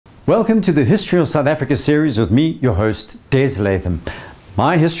Welcome to the History of South Africa series with me, your host, Des Latham.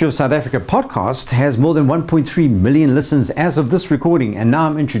 My History of South Africa podcast has more than 1.3 million listens as of this recording, and now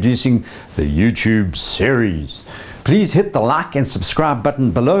I'm introducing the YouTube series. Please hit the like and subscribe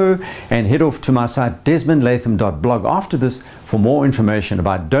button below and head off to my site desmondlatham.blog after this for more information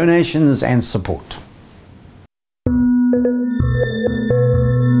about donations and support.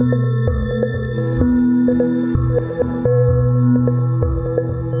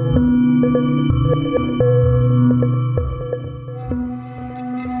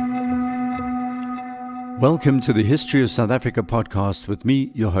 Welcome to the History of South Africa podcast with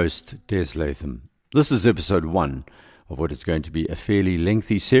me, your host, Des Latham. This is episode 1 of what is going to be a fairly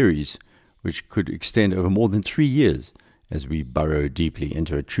lengthy series, which could extend over more than 3 years as we burrow deeply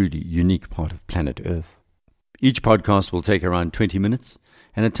into a truly unique part of planet Earth. Each podcast will take around 20 minutes,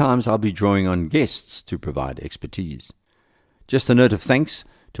 and at times I'll be drawing on guests to provide expertise. Just a note of thanks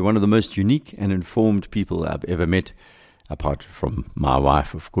to one of the most unique and informed people I've ever met, apart from my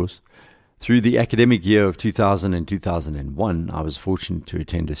wife, of course. Through the academic year of 2000 and 2001, I was fortunate to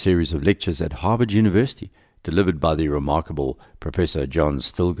attend a series of lectures at Harvard University, delivered by the remarkable Professor John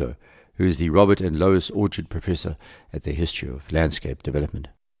Stilgoe, who is the Robert and Lois Orchard Professor at the History of Landscape Development.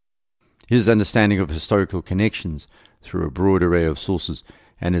 His understanding of historical connections through a broad array of sources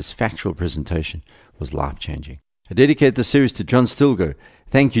and his factual presentation was life-changing. I dedicate the series to John Stilgoe.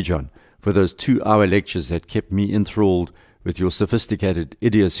 Thank you, John, for those 2-hour lectures that kept me enthralled with your sophisticated,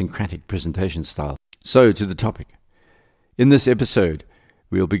 idiosyncratic presentation style. So, to the topic. In this episode,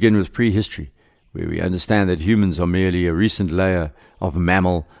 we'll begin with prehistory, where we understand that humans are merely a recent layer of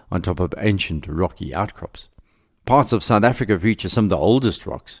mammal on top of ancient rocky outcrops. Parts of South Africa feature some of the oldest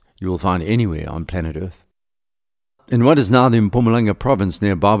rocks you will find anywhere on planet Earth. In what is now the Mpumalanga province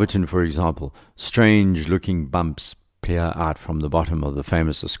near Barberton, for example, strange-looking bumps peer out from the bottom of the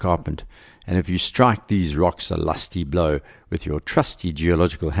famous escarpment, and if you strike these rocks a lusty blow with your trusty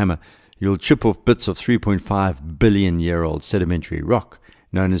geological hammer, you'll chip off bits of 3.5 billion-year-old sedimentary rock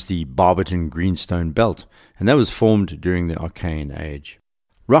known as the Barberton Greenstone Belt, and that was formed during the Archean Age.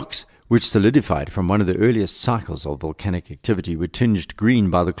 Rocks which solidified from one of the earliest cycles of volcanic activity were tinged green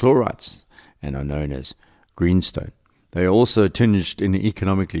by the chlorites and are known as greenstone. They are also tinged in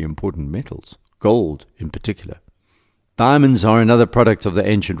economically important metals, gold in particular. Diamonds are another product of the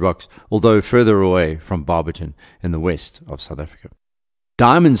ancient rocks, although further away from Barberton in the west of South Africa.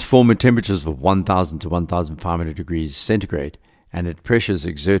 Diamonds form at temperatures of 1,000 to 1,500 degrees centigrade and at pressures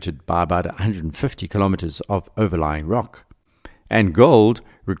exerted by about 150 kilometers of overlying rock. And gold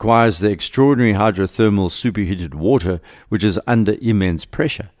requires the extraordinary hydrothermal superheated water which is under immense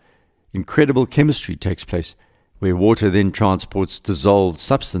pressure. Incredible chemistry takes place, where water then transports dissolved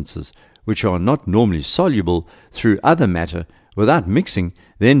substances which are not normally soluble through other matter without mixing,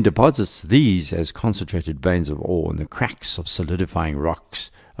 then deposits these as concentrated veins of ore in the cracks of solidifying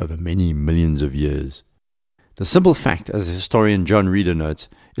rocks over many millions of years. The simple fact, as historian John Reeder notes,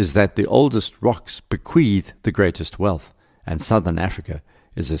 is that the oldest rocks bequeath the greatest wealth, and southern Africa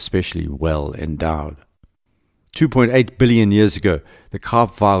is especially well endowed. 2.8 billion years ago, the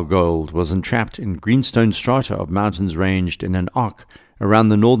Kaapvaal gold was entrapped in greenstone strata of mountains ranged in an arc around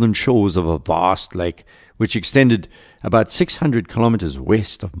the northern shores of a vast lake which extended about 600 kilometers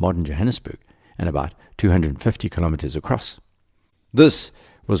west of modern Johannesburg and about 250 kilometers across. This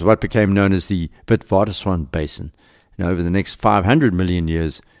was what became known as the Witwatersrand Basin, and over the next 500 million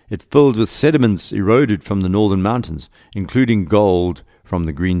years it filled with sediments eroded from the northern mountains, including gold from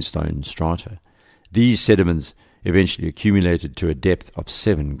the greenstone strata. These sediments eventually accumulated to a depth of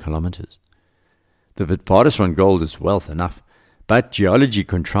 7 kilometers. The Witwatersrand gold is wealth enough, but geology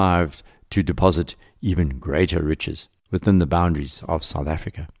contrived to deposit even greater riches within the boundaries of South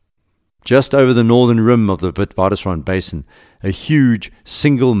Africa. Just over the northern rim of the Witwatersrand Basin, a huge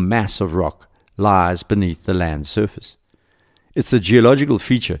single mass of rock lies beneath the land surface. It's a geological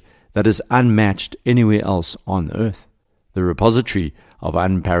feature that is unmatched anywhere else on Earth, the repository of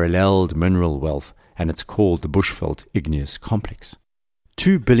unparalleled mineral wealth, and it's called the Bushveld Igneous Complex.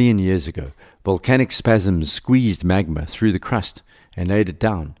 2 billion years ago, volcanic spasms squeezed magma through the crust and laid it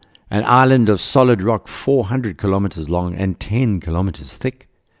down, an island of solid rock 400 kilometers long and 10 kilometers thick.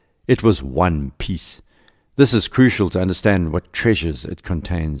 It was one piece. This is crucial to understand what treasures it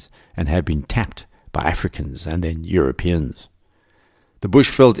contains and have been tapped by Africans and then Europeans. The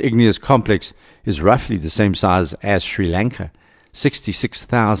Bushveld Igneous Complex is roughly the same size as Sri Lanka,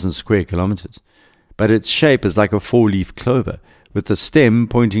 66,000 square kilometers, but its shape is like a 4-leaf clover, with the stem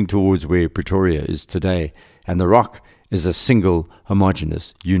pointing towards where Pretoria is today, and the rock is a single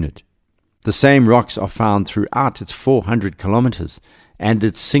homogeneous unit. The same rocks are found throughout its 400 kilometers, and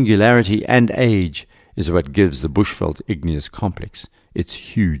its singularity and age is what gives the Bushveld Igneous Complex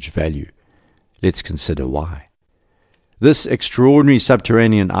its huge value. Let's consider why. This extraordinary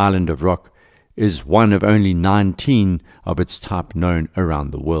subterranean island of rock is one of only 19 of its type known around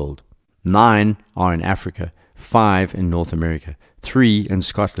the world. 9 are in Africa, 5 in North America, 3 in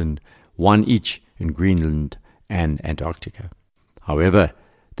Scotland, 1 each in Greenland and Antarctica. However,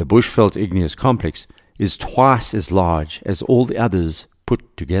 the Bushveld Igneous Complex is twice as large as all the others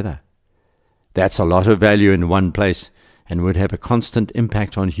put together. That's a lot of value in one place, and would have a constant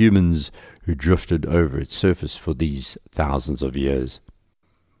impact on humans who drifted over its surface for these thousands of years.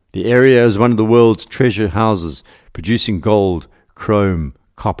 The area is one of the world's treasure houses, producing gold, chrome,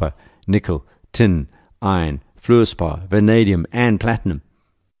 copper, nickel, tin, iron, fluorspar, vanadium, and platinum.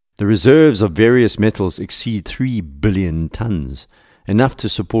 The reserves of various metals exceed 3 billion tons, enough to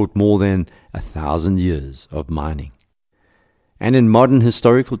support more than 1,000 years of mining. And in modern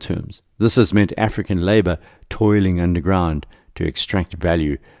historical terms, this has meant African labor toiling underground to extract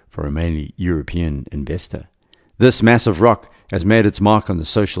value for a mainly European investor. This massive rock has made its mark on the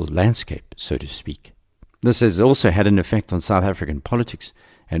social landscape, so to speak. This has also had an effect on South African politics,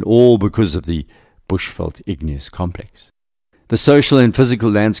 and all because of the Bushveld Igneous Complex. The social and physical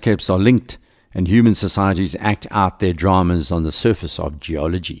landscapes are linked, and human societies act out their dramas on the surface of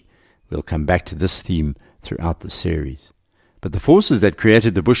geology. We'll come back to this theme throughout the series. But the forces that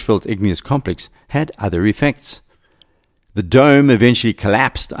created the Bushveld Igneous Complex had other effects. The dome eventually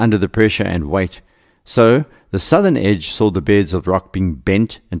collapsed under the pressure and weight, so the southern edge saw the beds of rock being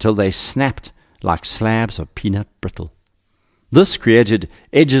bent until they snapped like slabs of peanut brittle. This created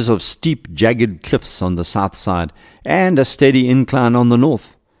edges of steep, jagged cliffs on the south side and a steady incline on the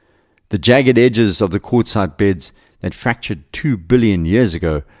north. The jagged edges of the quartzite beds that fractured 2 billion years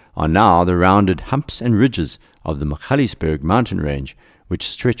ago are now the rounded humps and ridges of the Magaliesberg mountain range, which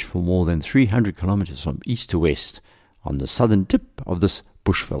stretch for more than 300 kilometers from east to west on the southern tip of this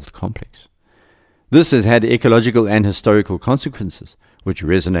Bushveld complex. This has had ecological and historical consequences, which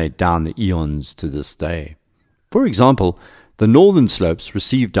resonate down the eons to this day. For example, the northern slopes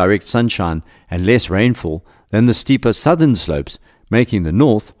receive direct sunshine and less rainfall than the steeper southern slopes, making the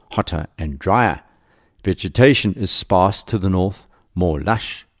north hotter and drier. Vegetation is sparse to the north, more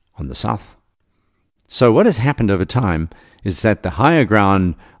lush on the south. So what has happened over time is that the higher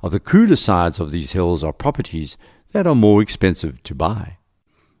ground of the cooler sides of these hills are properties that are more expensive to buy.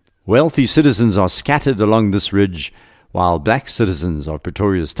 Wealthy citizens are scattered along this ridge, while black citizens of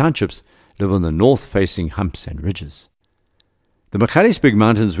Pretoria's townships live on the north-facing humps and ridges. The Magaliesberg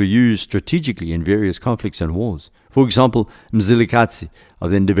Mountains were used strategically in various conflicts and wars. For example, Mzilikazi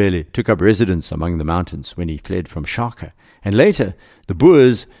of the Ndebele took up residence among the mountains when he fled from Shaka, and later the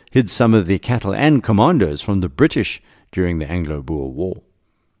Boers hid some of their cattle and commandos from the British during the Anglo-Boer War.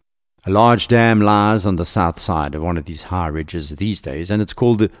 A large dam lies on the south side of one of these high ridges these days, and it's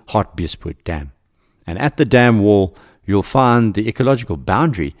called the Hartbeespoort Dam. And at the dam wall, you'll find the ecological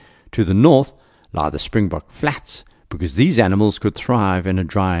boundary. To the north lie the Springbok Flats, because these animals could thrive in a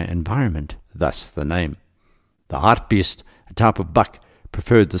dry environment, thus the name. The hartbeest, a type of buck,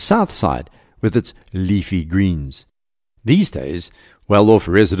 preferred the south side with its leafy greens. These days, well-off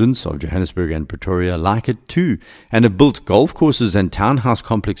residents of Johannesburg and Pretoria like it too, and have built golf courses and townhouse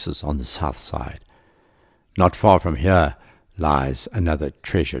complexes on the south side. Not far from here lies another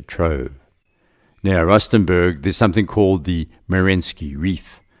treasure trove. Near Rustenburg, there's something called the Merensky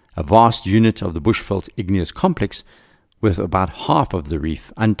Reef, a vast unit of the Bushveld Igneous Complex with about half of the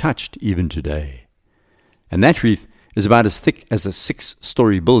reef untouched even today. And that reef is about as thick as a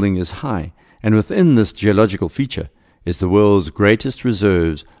 6-story building is high, and within this geological feature is the world's greatest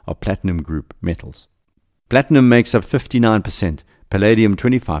reserves of platinum group metals. Platinum makes up 59%, palladium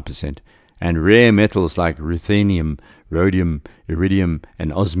 25%, and rare metals like ruthenium, rhodium, iridium,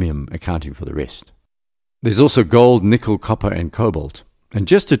 and osmium accounting for the rest. There's also gold, nickel, copper, and cobalt. And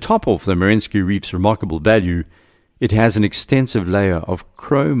just to top off the Merensky Reef's remarkable value, it has an extensive layer of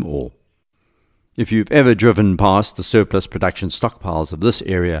chrome ore. If you've ever driven past the surplus production stockpiles of this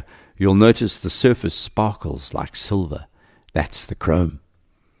area, you'll notice the surface sparkles like silver. That's the chrome.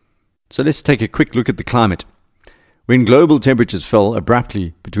 So let's take a quick look at the climate. When global temperatures fell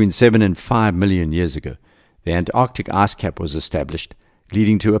abruptly between 7 and 5 million years ago, the Antarctic ice cap was established,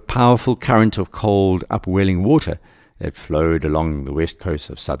 leading to a powerful current of cold, upwelling water that flowed along the west coast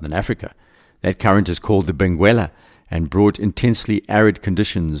of southern Africa. That current is called the Benguela and brought intensely arid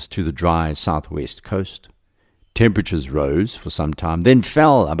conditions to the dry southwest coast. Temperatures rose for some time, then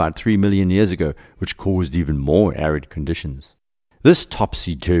fell about 3 million years ago, which caused even more arid conditions. This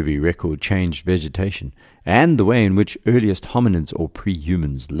topsy-turvy record changed vegetation and the way in which earliest hominids or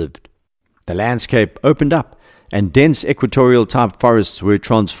pre-humans lived. The landscape opened up, and dense equatorial-type forests were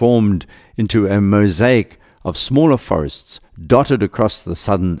transformed into a mosaic of smaller forests dotted across the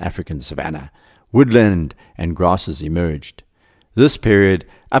southern African savanna. Woodland and grasses emerged. This period,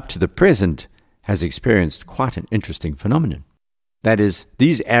 up to the present, has experienced quite an interesting phenomenon. That is,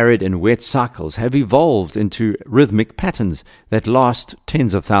 these arid and wet cycles have evolved into rhythmic patterns that last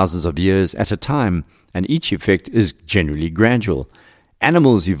tens of thousands of years at a time, and each effect is generally gradual.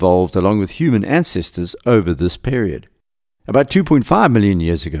 Animals evolved along with human ancestors over this period. About 2.5 million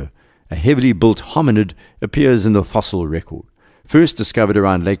years ago, a heavily built hominid appears in the fossil record. First discovered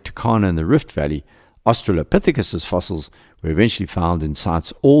around Lake Turkana in the Rift Valley, Australopithecus's fossils were eventually found in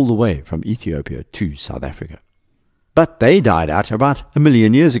sites all the way from Ethiopia to South Africa. But they died out about 1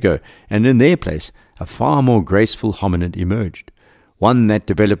 million years ago, and in their place, a far more graceful hominid emerged, one that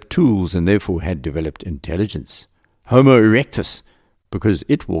developed tools and therefore had developed intelligence. Homo erectus, because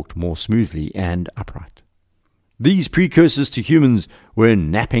it walked more smoothly and upright. These precursors to humans were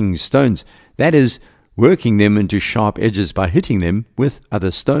napping stones, that is, working them into sharp edges by hitting them with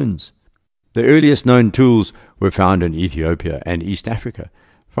other stones. The earliest known tools were found in Ethiopia and East Africa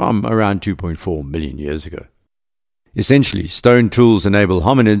from around 2.4 million years ago. Essentially, stone tools enable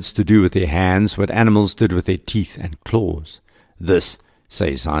hominids to do with their hands what animals did with their teeth and claws. This,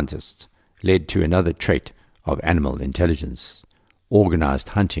 say scientists, led to another trait of animal intelligence: organized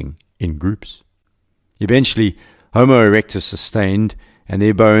hunting in groups. Eventually, Homo erectus sustained, and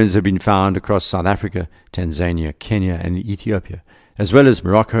their bones have been found across South Africa, Tanzania, Kenya, and Ethiopia, as well as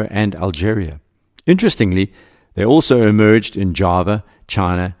Morocco and Algeria. Interestingly, they also emerged in Java,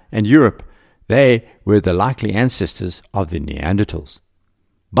 China, and Europe. They were the likely ancestors of the Neanderthals.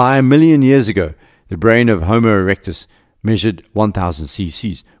 By 1 million years ago, the brain of Homo erectus measured 1,000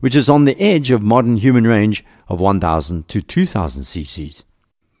 cc's, which is on the edge of modern human range of 1,000 to 2,000 cc's.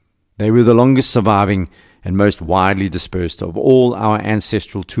 They were the longest surviving and most widely dispersed of all our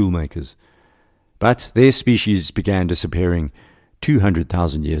ancestral toolmakers. But their species began disappearing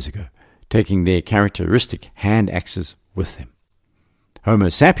 200,000 years ago, taking their characteristic hand axes with them. Homo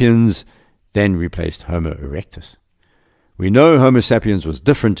sapiens then replaced Homo erectus. We know Homo sapiens was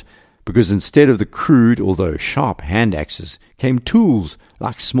different because instead of the crude, although sharp hand axes, came tools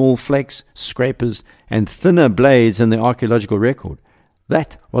like small flakes, scrapers, and thinner blades in the archaeological record.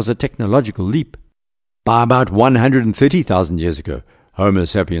 That was a technological leap. By about 130,000 years ago, Homo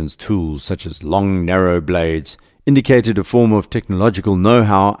sapiens tools such as long, narrow blades indicated a form of technological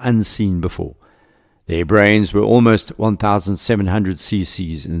know-how unseen before. Their brains were almost 1,700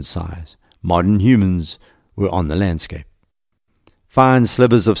 cc's in size. Modern humans were on the landscape. Fine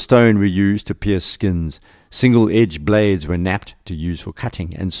slivers of stone were used to pierce skins. Single-edged blades were napped to use for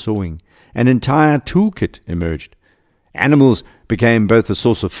cutting and sawing. An entire toolkit emerged. Animals became both a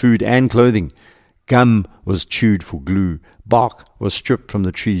source of food and clothing. Gum was chewed for glue. Bark was stripped from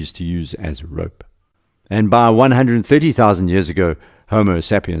the trees to use as rope. And by 130,000 years ago, Homo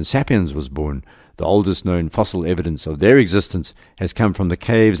sapiens sapiens was born. The oldest known fossil evidence of their existence has come from the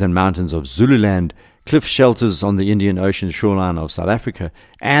caves and mountains of Zululand, cliff shelters on the Indian Ocean shoreline of South Africa,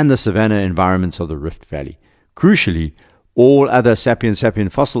 and the savanna environments of the Rift Valley. Crucially, all other sapien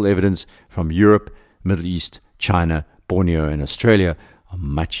fossil evidence from Europe, Middle East, China, Borneo, and Australia are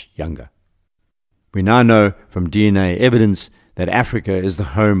much younger. We now know from DNA evidence that Africa is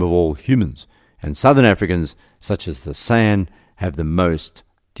the home of all humans, and Southern Africans, such as the San, have the most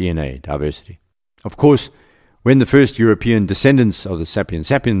DNA diversity. Of course, when the first European descendants of the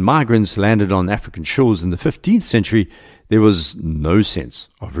sapien migrants landed on African shores in the 15th century, there was no sense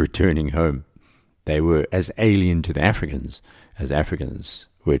of returning home. They were as alien to the Africans as Africans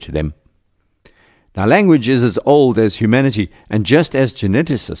were to them. Now, language is as old as humanity, and just as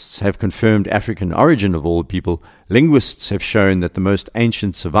geneticists have confirmed African origin of all people, linguists have shown that the most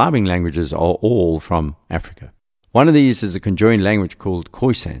ancient surviving languages are all from Africa. One of these is a conjoined language called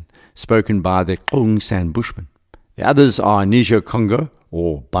Khoisan, spoken by the Khoisan Bushmen. The others are Niger-Congo,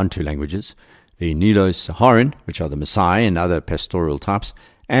 or Bantu languages, the Nilo-Saharan, which are the Maasai and other pastoral types,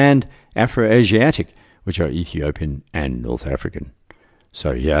 and Afro-Asiatic, which are Ethiopian and North African.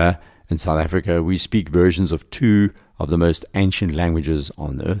 So here, in South Africa, we speak versions of two of the most ancient languages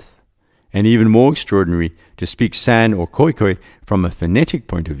on earth. And even more extraordinary, to speak San or Khoikhoi from a phonetic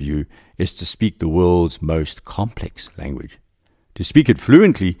point of view is to speak the world's most complex language. To speak it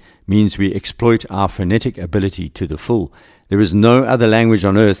fluently means we exploit our phonetic ability to the full. There is no other language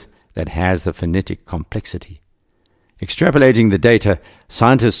on earth that has the phonetic complexity. Extrapolating the data,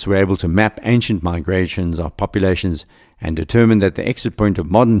 scientists were able to map ancient migrations of populations and determined that the exit point of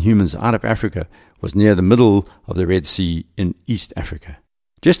modern humans out of Africa was near the middle of the Red Sea in East Africa.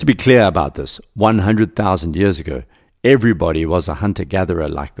 Just to be clear about this, 100,000 years ago, everybody was a hunter-gatherer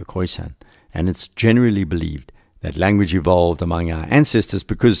like the Khoisan, and it's generally believed that language evolved among our ancestors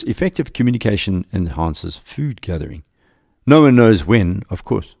because effective communication enhances food gathering. No one knows when, of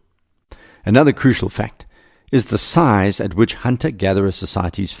course. Another crucial fact is the size at which hunter-gatherer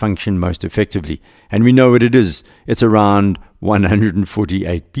societies function most effectively, and we know what it is. It's around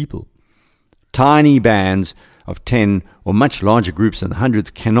 148 people. Tiny bands of 10 or much larger groups in the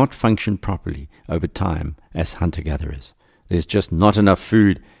hundreds cannot function properly over time as hunter-gatherers. There's just not enough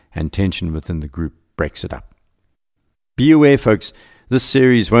food, and tension within the group breaks it up. Be aware, folks, this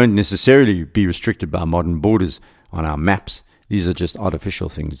series won't necessarily be restricted by modern borders on our maps. These are just artificial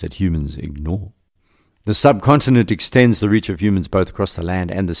things that humans ignore. The subcontinent extends the reach of humans both across the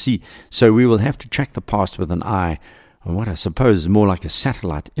land and the sea, so we will have to track the past with an eye on what I suppose is more like a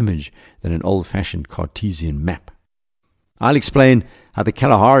satellite image than an old-fashioned Cartesian map. I'll explain how the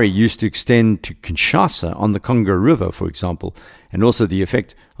Kalahari used to extend to Kinshasa on the Congo River, for example, and also the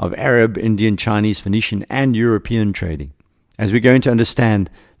effect of Arab, Indian, Chinese, Phoenician, and European trading, as we go to understand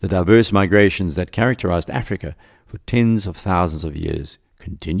the diverse migrations that characterized Africa for tens of thousands of years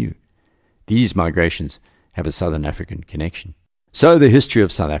continue. These migrations have a Southern African connection. So the history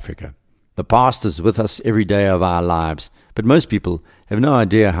of South Africa. The past is with us every day of our lives, but most people have no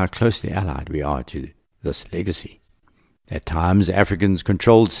idea how closely allied we are to this legacy. At times, Africans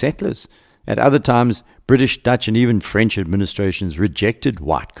controlled settlers. At other times, British, Dutch, and even French administrations rejected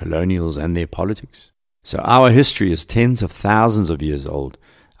white colonials and their politics. So our history is tens of thousands of years old,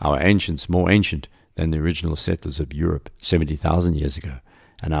 our ancients more ancient than the original settlers of Europe 70,000 years ago,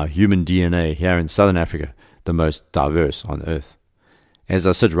 and our human DNA here in Southern Africa the most diverse on Earth. As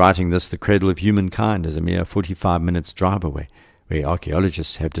I sit writing this, the cradle of humankind is a mere 45 minutes drive away, where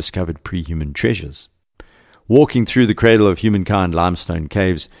archaeologists have discovered pre-human treasures. Walking through the cradle of humankind limestone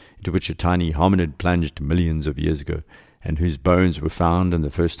caves, into which a tiny hominid plunged millions of years ago, and whose bones were found in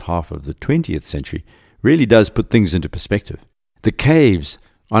the first half of the 20th century, really does put things into perspective. The caves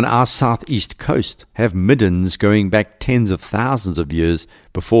on our southeast coast have middens going back tens of thousands of years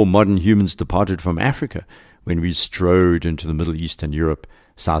before modern humans departed from Africa, when we strode into the Middle East and Europe,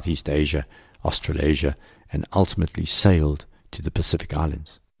 Southeast Asia, Australasia, and ultimately sailed to the Pacific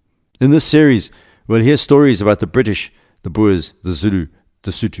Islands. In this series, we'll hear stories about the British, the Boers, the Zulu,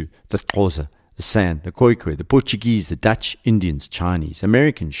 the Sotho, the Xhosa, the San, the Khoikhoi, the Portuguese, the Dutch, Indians, Chinese,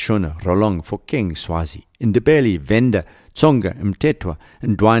 Americans, Shona, Rolong, Phokeng, Swazi, Ndebele, Venda, Tsonga, Mtetwa,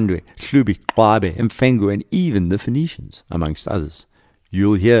 Ndwandwe, Hlubi, Xwabe, Mfengu, and even the Phoenicians, amongst others.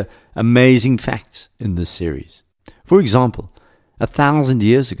 You'll hear amazing facts in this series. For example, 1,000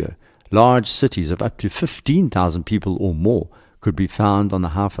 years ago, large cities of up to 15,000 people or more could be found on the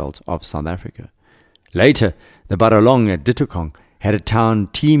Highveld of South Africa. Later, the Barolong at Ditokong had a town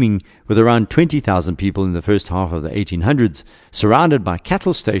teeming with around 20,000 people in the first half of the 1800s, surrounded by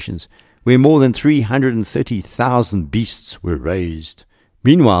cattle stations where more than 330,000 beasts were raised.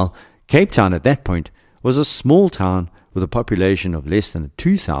 Meanwhile, Cape Town at that point was a small town with a population of less than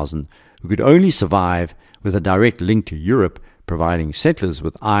 2,000 who could only survive with a direct link to Europe, providing settlers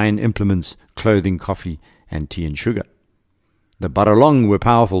with iron implements, clothing, coffee, and tea and sugar. The Barolong were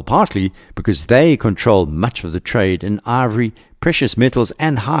powerful partly because they controlled much of the trade in ivory, precious metals,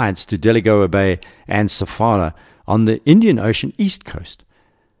 and hides to Delagoa Bay and Sofala on the Indian Ocean east coast.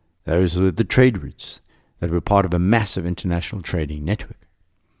 Those were the trade routes that were part of a massive international trading network.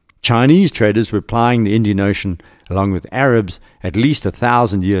 Chinese traders were plying the Indian Ocean along with Arabs at least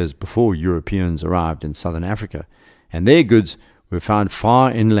 1,000 years before Europeans arrived in southern Africa, and their goods were found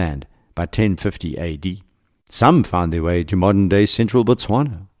far inland by 1050 AD. Some found their way to modern-day central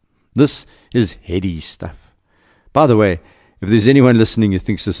Botswana. This is heady stuff. By the way, if there's anyone listening who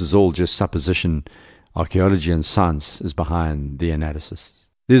thinks this is all just supposition, archaeology and science is behind the analysis.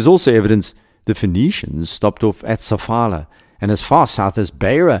 There's also evidence the Phoenicians stopped off at Sofala and as far south as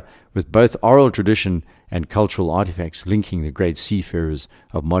Beira, with both oral tradition and cultural artifacts linking the great seafarers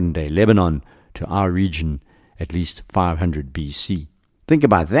of modern-day Lebanon to our region at least 500 BC. Think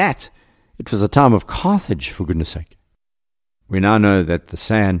about that. It was a time of Carthage, for goodness sake. We now know that the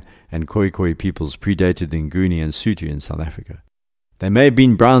San and Khoikhoi peoples predated the Nguni and Sotho in South Africa. They may have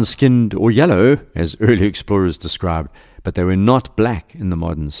been brown-skinned or yellow, as early explorers described, but they were not black in the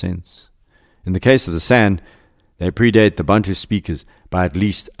modern sense. In the case of the San, they predate the Bantu speakers by at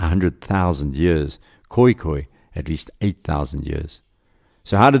least 100,000 years, Khoikhoi at least 8,000 years.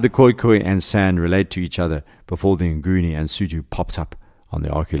 So how did the Khoikhoi and San relate to each other before the Nguni and Sotho popped up on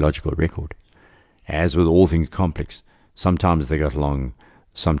the archaeological record? As with all things complex, Sometimes they got along,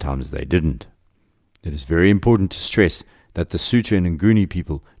 sometimes they didn't. It is very important to stress that the Sotho and Nguni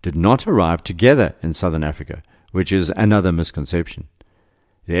people did not arrive together in southern Africa, which is another misconception.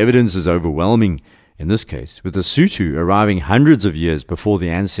 The evidence is overwhelming in this case, with the Sotho arriving hundreds of years before the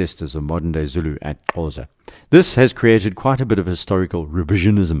ancestors of modern-day Zulu at Xhosa. This has created quite a bit of historical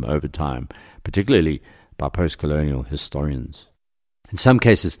revisionism over time, particularly by post-colonial historians. In some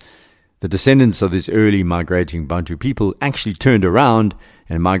cases, the descendants of these early migrating Bantu people actually turned around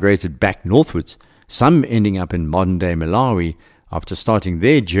and migrated back northwards, some ending up in modern-day Malawi after starting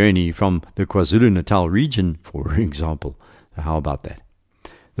their journey from the KwaZulu-Natal region, for example. How about that?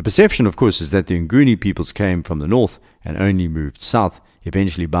 The perception, of course, is that the Nguni peoples came from the north and only moved south,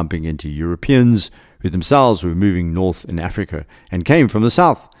 eventually bumping into Europeans who themselves were moving north in Africa and came from the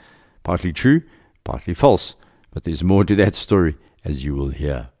south. Partly true, partly false, but there's more to that story, as you will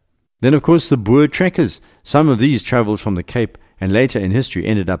hear. Then, of course, the Boer trekkers. Some of these travelled from the Cape and later in history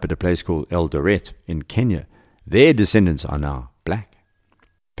ended up at a place called Eldoret in Kenya. Their descendants are now black.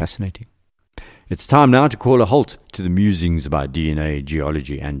 Fascinating. It's time now to call a halt to the musings about DNA,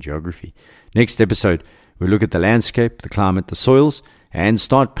 geology, and geography. Next episode, we'll look at the landscape, the climate, the soils, and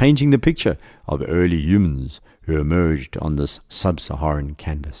start painting the picture of early humans who emerged on this sub-Saharan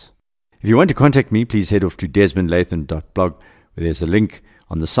canvas. If you want to contact me, please head off to desmondlatham.blog, where there's a link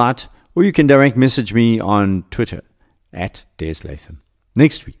on the site, or you can direct message me on Twitter at DesLatham.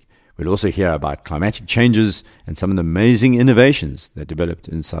 Next week, we'll also hear about climatic changes and some of the amazing innovations that developed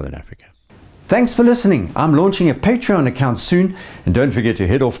in Southern Africa. Thanks for listening. I'm launching a Patreon account soon, and don't forget to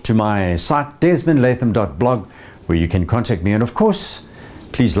head off to my site desmondlatham.blog, where you can contact me. And of course,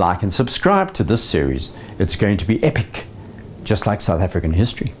 please like and subscribe to this series. It's going to be epic, just like South African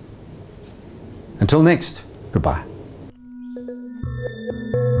history. Until next, goodbye.